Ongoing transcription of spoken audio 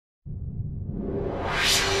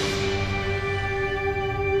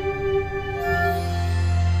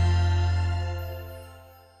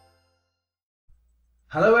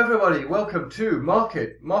Hello everybody, welcome to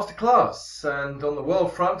Market Masterclass, and on the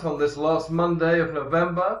world front on this last Monday of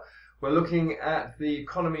November we're looking at the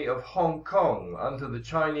economy of Hong Kong under the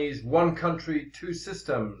Chinese one country two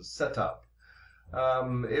systems setup.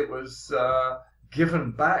 It was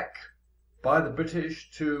given back by the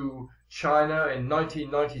British to China in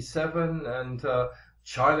 1997, and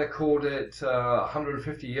China called it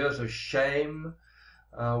 150 years of shame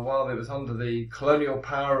while it was under the colonial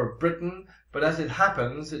power of Britain. But as it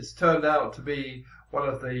happens, it's turned out to be one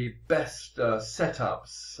of the best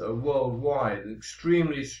setups worldwide. An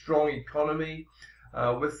extremely strong economy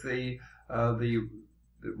with the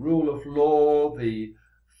rule of law, the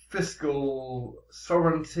fiscal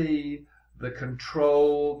sovereignty, the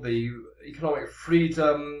control, the economic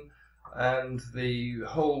freedom, and the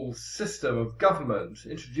whole system of government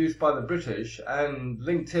introduced by the British and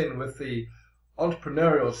linked in with the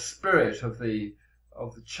entrepreneurial spirit of the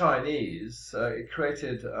Chinese. It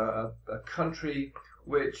created a country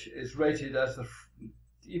which is rated as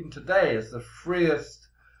even today as the freest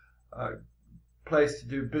place to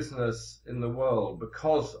do business in the world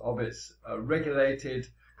because of its regulated,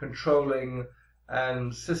 controlling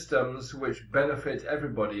and systems which benefit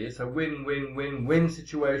everybody. It's a win-win-win-win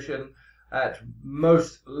situation at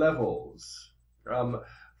most levels.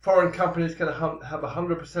 Foreign companies can have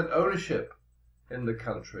 100% ownership in the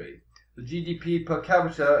country. The GDP per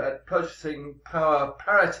capita at purchasing power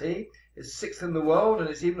parity is 6th in the world, and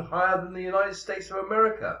it's even higher than the United States of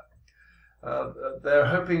America. They're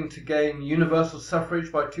hoping to gain universal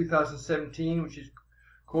suffrage by 2017, which is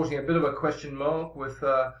causing a bit of a question mark, with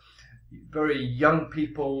very young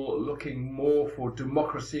people looking more for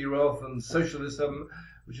democracy rather than socialism,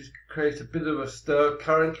 which has created a bit of a stir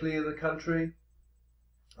currently in the country.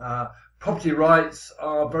 Property rights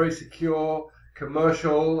are very secure.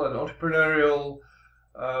 Commercial and entrepreneurial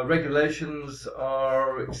regulations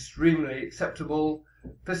are extremely acceptable.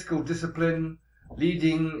 Fiscal discipline,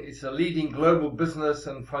 it's a leading global business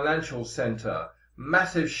and financial center.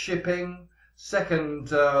 Massive shipping,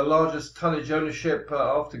 second largest tonnage ownership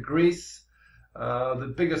after Greece.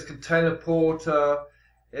 The biggest container port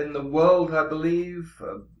in the world, I believe.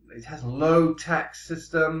 It has a low tax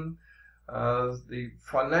system. The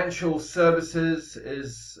financial services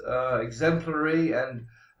is exemplary and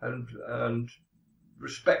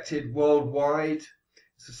respected worldwide.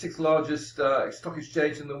 It's the 6th largest stock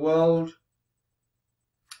exchange in the world,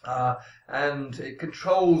 and it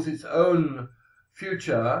controls its own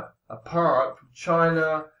future apart from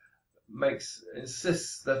China.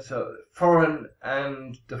 Insists that foreign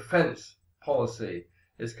and defense policy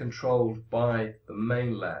is controlled by the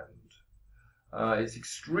mainland. It's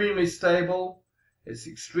extremely stable, it's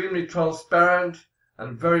extremely transparent,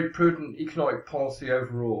 and very prudent economic policy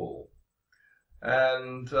overall.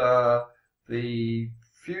 And the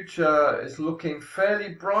future is looking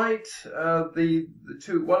fairly bright. The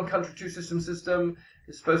one country two system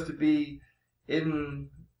is supposed to be in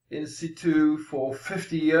situ for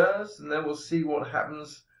 50 years, and then we'll see what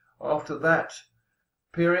happens after that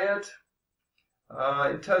period.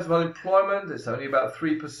 In terms of unemployment, it's only about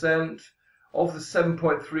 3%. Of the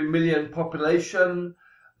 7.3 million population,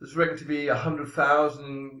 there's reckoned to be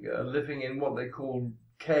 100,000 living in what they call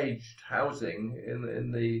caged housing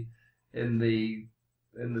in the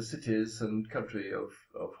cities and country of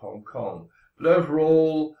Hong Kong. But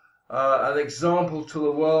overall, an example to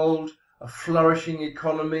the world, a flourishing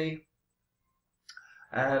economy,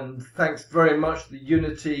 and thanks very much to the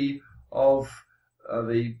unity of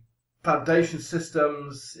the foundation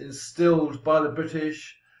systems instilled by the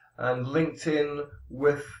British and linked in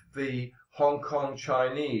with the Hong Kong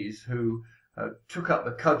Chinese, who took up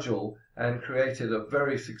the cudgel and created a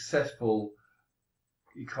very successful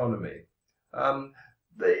economy. I've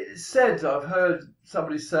heard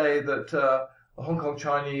somebody say that the Hong Kong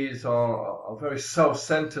Chinese are very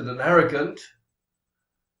self-centered and arrogant,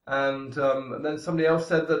 and then somebody else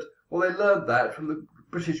said that, well, they learned that from the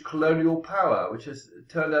British colonial power, which has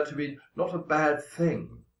turned out to be not a bad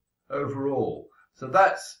thing overall. So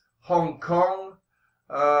that's Hong Kong,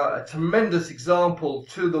 a tremendous example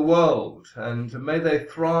to the world, and may they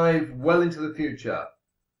thrive well into the future.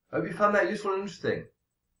 I hope you found that useful and interesting.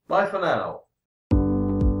 Bye for now.